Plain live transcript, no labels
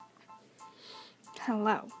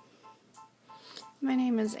Hello, my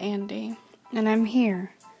name is Andy, and I'm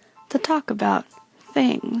here to talk about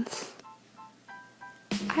things.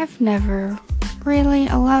 I've never really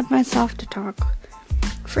allowed myself to talk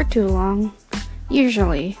for too long.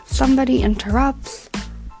 Usually, somebody interrupts,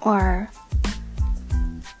 or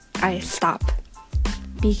I stop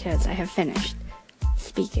because I have finished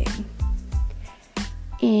speaking.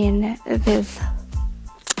 In this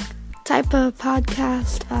type of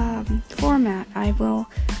podcast format, I will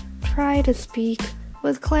try to speak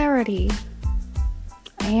with clarity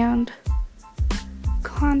and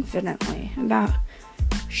confidently about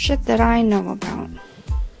shit that I know about.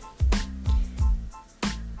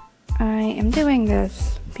 I am doing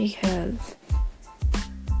this because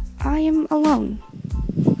I am alone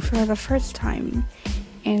for the first time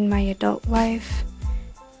in my adult life.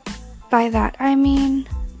 By that I mean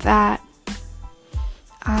that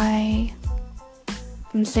I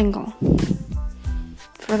am single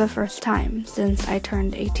for the first time since I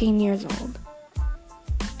turned 18 years old.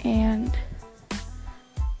 And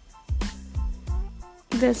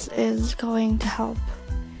this is going to help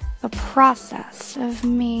the process of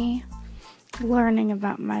me learning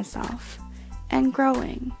about myself and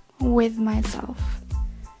growing with myself.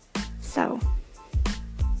 So,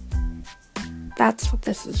 that's what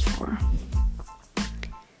this is for.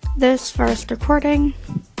 This first recording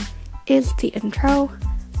is the intro.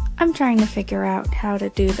 I'm trying to figure out how to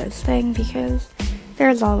do this thing because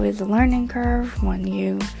there's always a learning curve when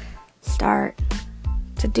you start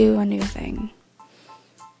to do a new thing.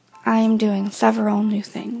 I am doing several new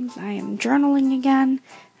things. I am journaling again.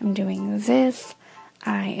 I'm doing this.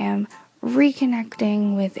 I am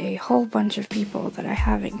reconnecting with a whole bunch of people that I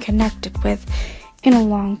haven't connected with in a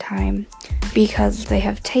long time because they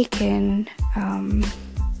have taken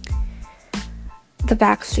the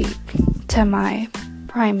backseat to my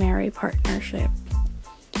primary partnership.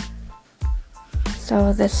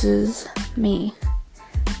 So this is me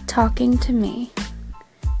talking to me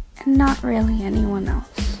and not really anyone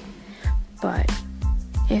else. But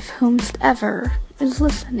if whomsoever is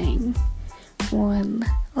listening would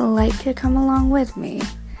like to come along with me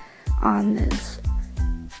on this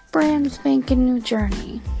brand spanking new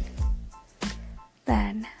journey,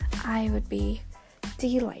 then I would be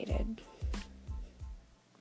delighted.